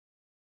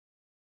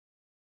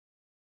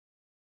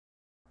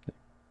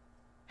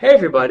Hey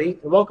everybody,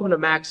 and welcome to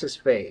Max's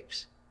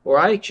Faves, where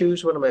I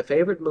choose one of my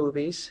favorite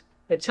movies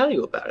and tell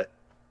you about it.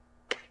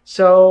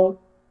 So,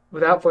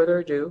 without further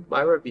ado,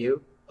 my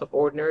review of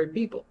Ordinary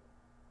People.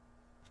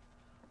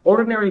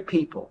 Ordinary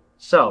People.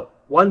 So,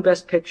 won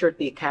Best Picture at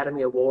the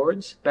Academy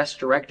Awards, Best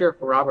Director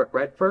for Robert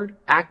Redford,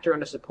 Actor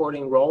in a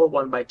Supporting Role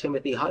won by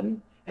Timothy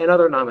Hutton, and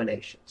other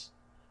nominations.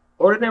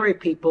 Ordinary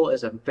People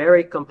is a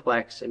very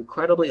complex,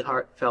 incredibly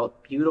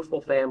heartfelt,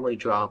 beautiful family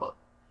drama.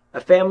 A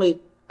family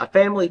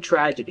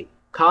tragedy.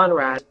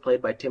 Conrad,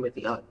 played by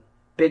Timothy Hutton,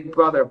 big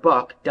brother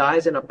Buck,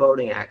 dies in a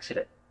boating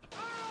accident.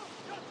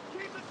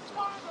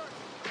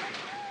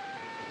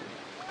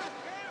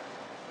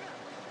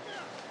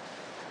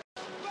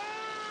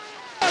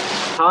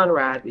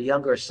 Conrad, the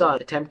younger son,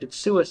 attempted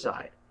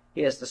suicide.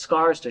 He has the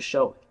scars to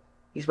show it.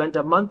 He spent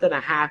a month and a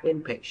half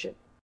inpatient.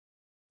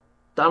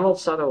 Donald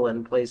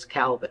Sutherland plays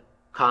Calvin,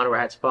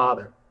 Conrad's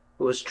father,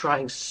 who is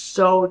trying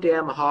so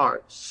damn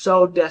hard,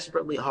 so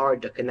desperately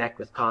hard to connect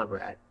with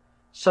Conrad.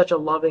 Such a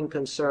loving,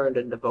 concerned,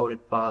 and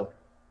devoted father.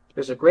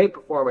 There's a great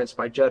performance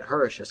by Judd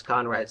Hirsch as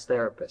Conrad's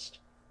therapist.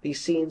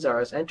 These scenes are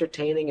as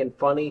entertaining and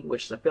funny,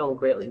 which the film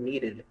greatly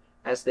needed,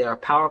 as they are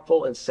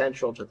powerful and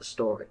central to the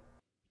story.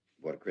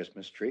 Bought a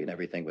Christmas tree and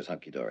everything was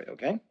hunky-dory,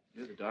 okay?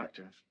 You're the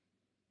doctor.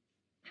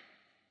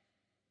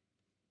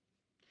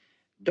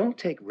 Don't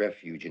take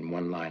refuge in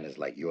one-liners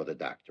like you're the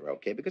doctor,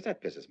 okay? Because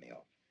that pisses me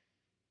off.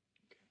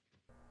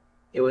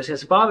 It was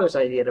his father's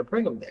idea to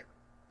bring him there.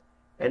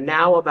 And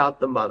now about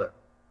the mother,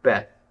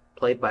 Beth,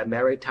 played by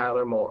Mary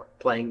Tyler Moore,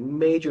 playing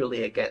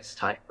majorly against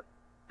type.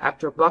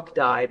 After Buck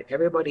died,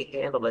 everybody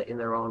handled it in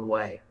their own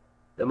way.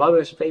 The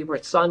mother's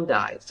favorite son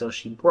died, so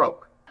she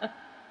broke.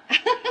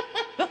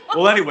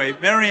 Well, anyway,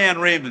 Mary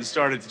Ann Raymond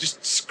started to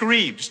just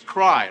scream, just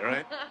cry,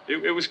 right?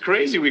 It was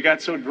crazy. We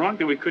got so drunk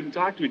that we couldn't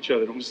talk to each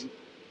other. It was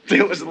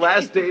the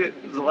last day.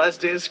 It was the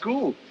last day of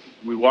school.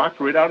 We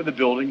walked right out of the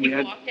building. We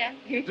walked out?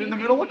 in the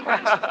middle of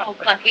class. Oh,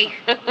 Bucky.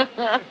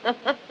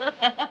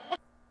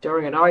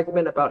 During an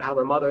argument about how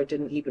the mother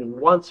didn't even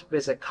once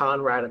visit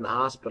Conrad in the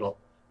hospital,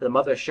 the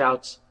mother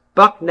shouts,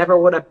 "Buck never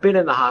would have been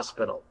in the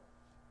hospital."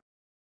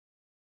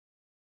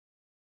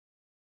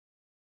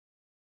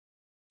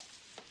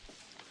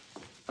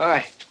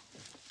 Hi.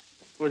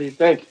 What do you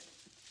think?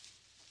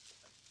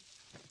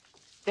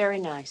 Very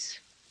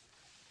nice.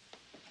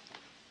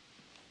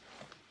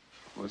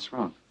 What's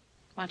wrong?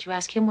 Why don't you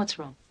ask him what's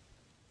wrong?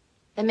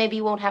 Then maybe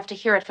you won't have to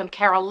hear it from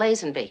Carol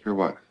Lazenby. Hear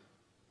what?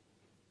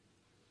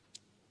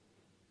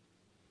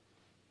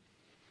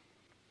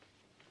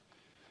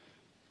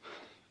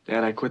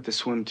 Dad, I quit the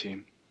swim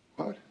team.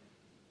 What?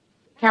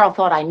 Carol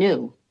thought I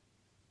knew.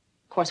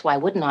 Of course, why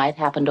wouldn't I? It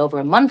happened over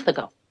a month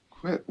ago.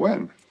 Quit?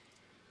 When?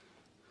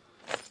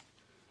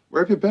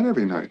 Where have you been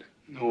every night?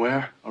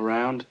 Nowhere.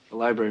 Around. The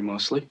library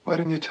mostly. Why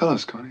didn't you tell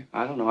us, Connie?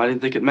 I don't know. I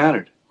didn't think it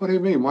mattered. What do you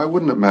mean? Why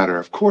wouldn't it matter?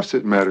 Of course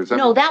it matters.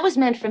 No, that was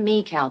meant for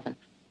me, Calvin.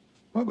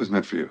 What was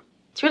meant for you?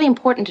 It's really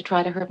important to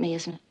try to hurt me,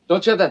 isn't it?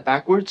 Don't you have that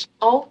backwards?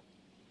 Oh?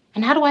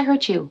 And how do I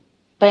hurt you?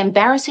 By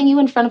embarrassing you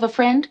in front of a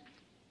friend?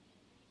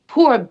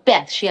 Poor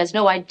Beth. She has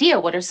no idea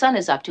what her son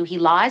is up to. He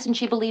lies and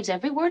she believes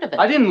every word of it.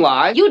 I didn't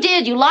lie. You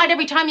did. You lied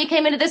every time you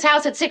came into this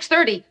house at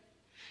 6:30.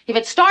 If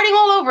it's starting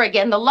all over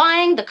again, the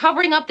lying, the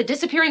covering up, the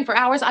disappearing for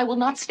hours, I will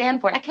not stand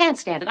for it. I can't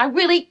stand it. I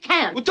really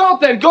can't. Well, don't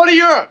then. Go to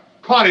Europe.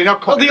 Connie, now,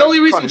 Connie. Well, the only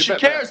reason Connie, she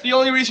cares, the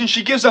only reason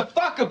she gives a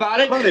fuck about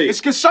it Connie. is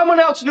because someone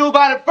else knew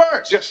about it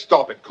first. Just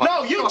stop it, Connie.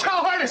 No, you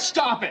tell her to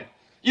stop it.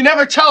 You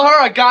never tell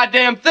her a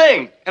goddamn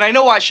thing. And I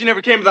know why she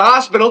never came to the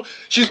hospital.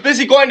 She's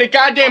busy going to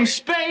goddamn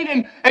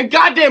Spain and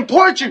goddamn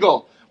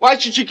Portugal. Why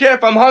should she care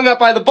if I'm hung up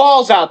by the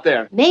balls out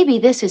there? Maybe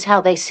this is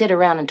how they sit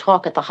around and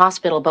talk at the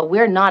hospital, but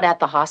we're not at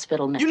the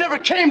hospital now. You never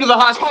came to the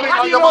hospital. Connie, How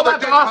now do you your know mother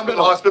about did the come to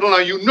the hospital? hospital. Now,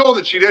 you know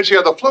that she did. She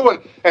had the flu,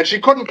 and she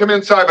couldn't come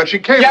inside, but she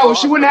came. Yeah, well,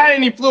 she wouldn't have had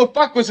any flu if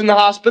Buck was in the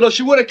hospital.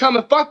 She would have come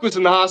if Buck was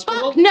in the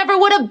hospital. Buck never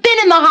would have been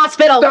in the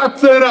hospital.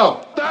 That's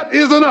enough. That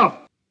is enough.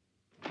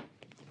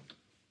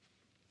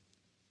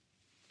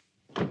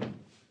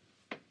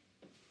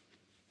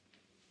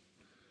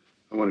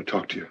 I want to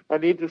talk to you. I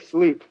need to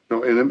sleep.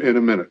 No, in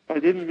a minute. I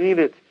didn't mean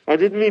it. I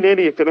didn't mean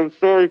any of it. I'm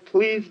sorry.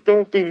 Please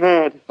don't be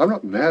mad. I'm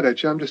not mad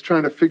at you. I'm just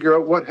trying to figure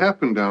out what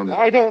happened down there.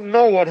 I don't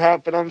know what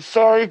happened. I'm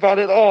sorry about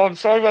it all. I'm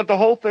sorry about the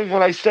whole thing.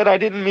 When I said I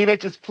didn't mean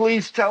it, just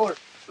please tell her.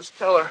 Just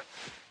tell her.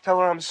 Tell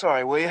her I'm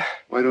sorry, will you?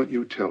 Why don't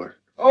you tell her?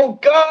 Oh,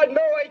 God,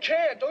 no, I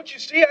can't. Don't you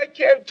see? I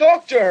can't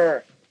talk to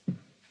her.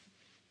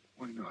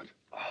 Why not?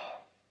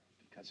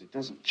 Because it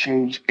doesn't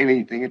change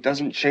anything. It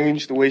doesn't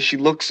change the way she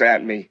looks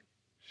at me.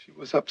 She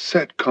was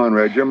upset,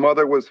 Conrad. Your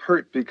mother was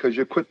hurt because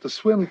you quit the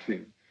swim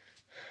team.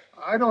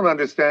 I don't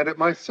understand it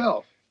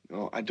myself.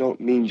 No, I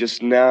don't mean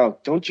just now.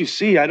 Don't you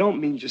see? I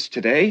don't mean just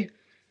today.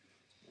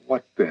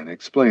 What then?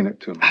 Explain it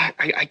to me.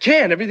 I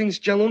can't. Everything's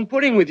jello and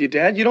pudding with you,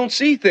 Dad. You don't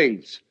see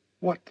things.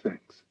 What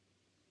things?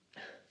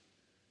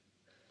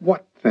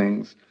 What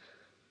things?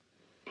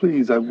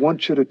 Please, I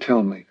want you to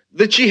tell me.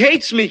 That she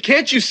hates me.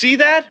 Can't you see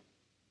that?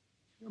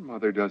 Your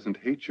mother doesn't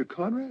hate you,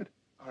 Conrad.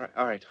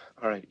 All right.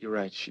 You're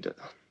right. She does.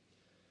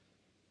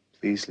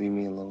 Please leave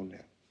me alone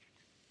now.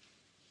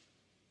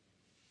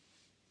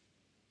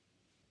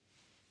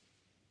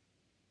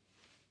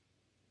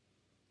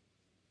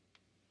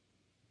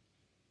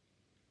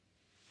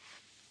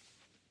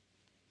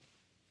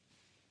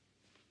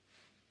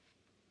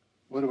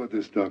 What about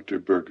this Dr.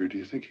 Berger? Do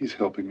you think he's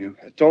helping you?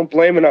 Don't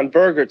blame it on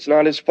Berger. It's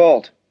not his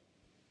fault.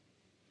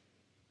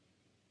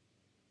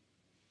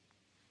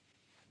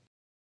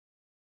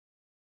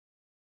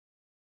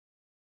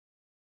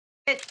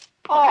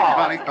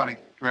 Connie, come here.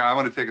 I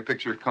want to take a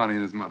picture of Connie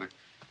and his mother.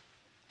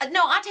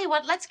 No, I'll tell you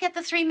what. Let's get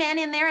the three men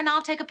in there, and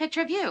I'll take a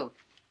picture of you.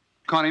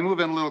 Connie, move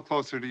in a little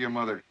closer to your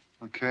mother,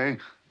 okay?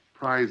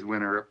 Prize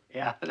winner.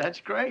 Yeah, that's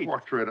great.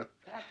 Portrait.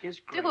 That is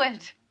great. Do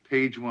it.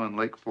 Page 1,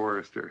 Lake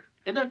Forester.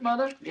 Isn't it,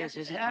 Mother? Yes,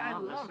 it's Yeah, I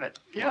love it.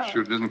 Yeah.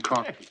 Sure doesn't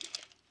cost.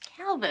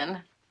 Calvin.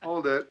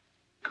 Hold it.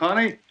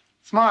 Connie,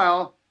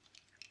 smile.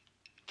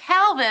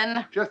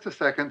 Calvin. Just a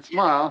second.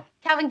 Smile.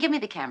 Calvin, give me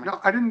the camera.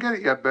 No, I didn't get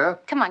it yet,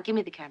 Beth. Come on, give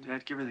me the camera.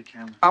 Dad, give her the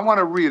camera. I want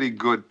a really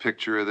good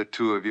picture of the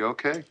two of you,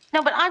 okay?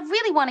 No, but I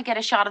really want to get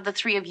a shot of the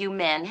three of you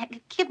men.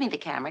 Give me the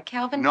camera,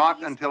 Calvin. Not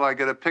please. until I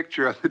get a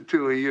picture of the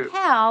two of you.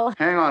 Cal.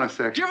 Hang on a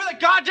second. Give her the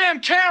goddamn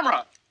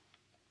camera!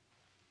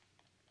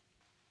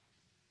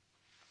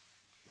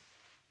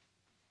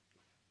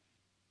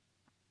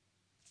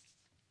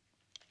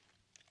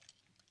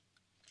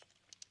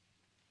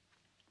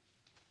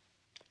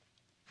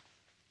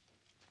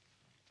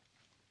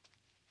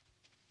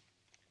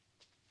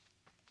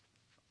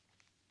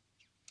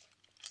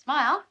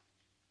 Smile.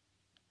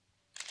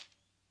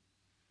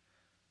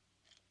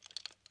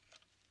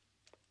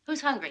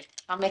 Who's hungry?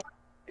 I'll make...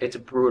 It's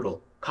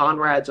brutal.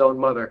 Conrad's own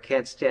mother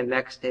can't stand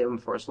next to him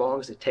for as long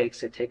as it takes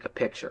to take a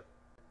picture.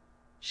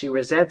 She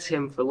resents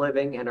him for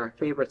living and her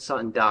favorite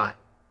son dying.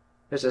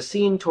 There's a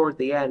scene toward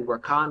the end where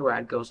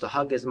Conrad goes to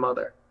hug his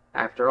mother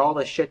after all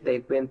the shit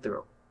they've been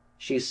through.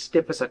 She's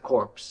stiff as a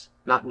corpse,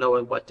 not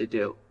knowing what to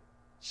do.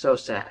 So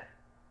sad.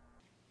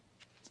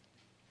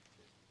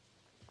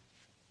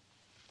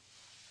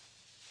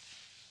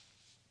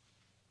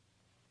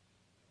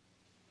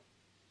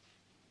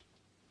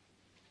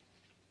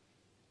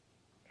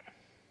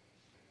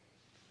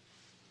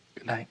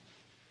 Good night.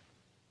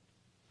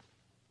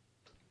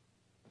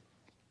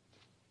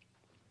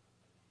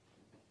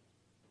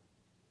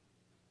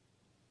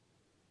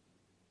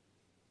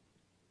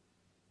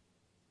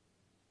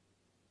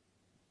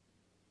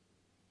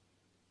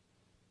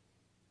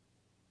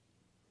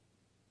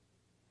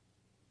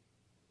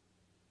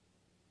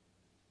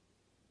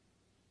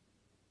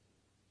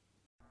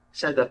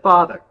 Said the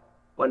father,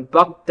 when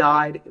Buck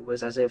died, it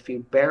was as if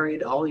you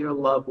buried all your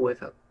love with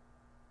him.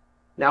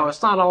 Now,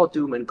 it's not all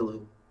doom and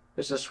gloom.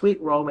 There's a sweet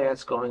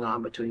romance going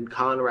on between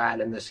Conrad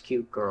and this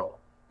cute girl.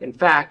 In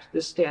fact,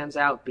 this stands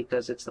out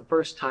because it's the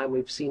first time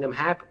we've seen him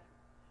happy.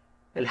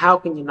 And how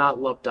can you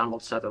not love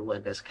Donald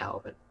Sutherland as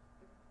Calvin?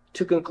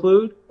 To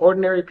conclude,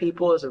 Ordinary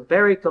People is a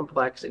very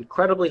complex,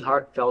 incredibly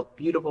heartfelt,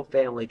 beautiful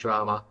family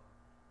drama.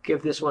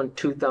 Give this one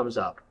 2 thumbs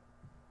up.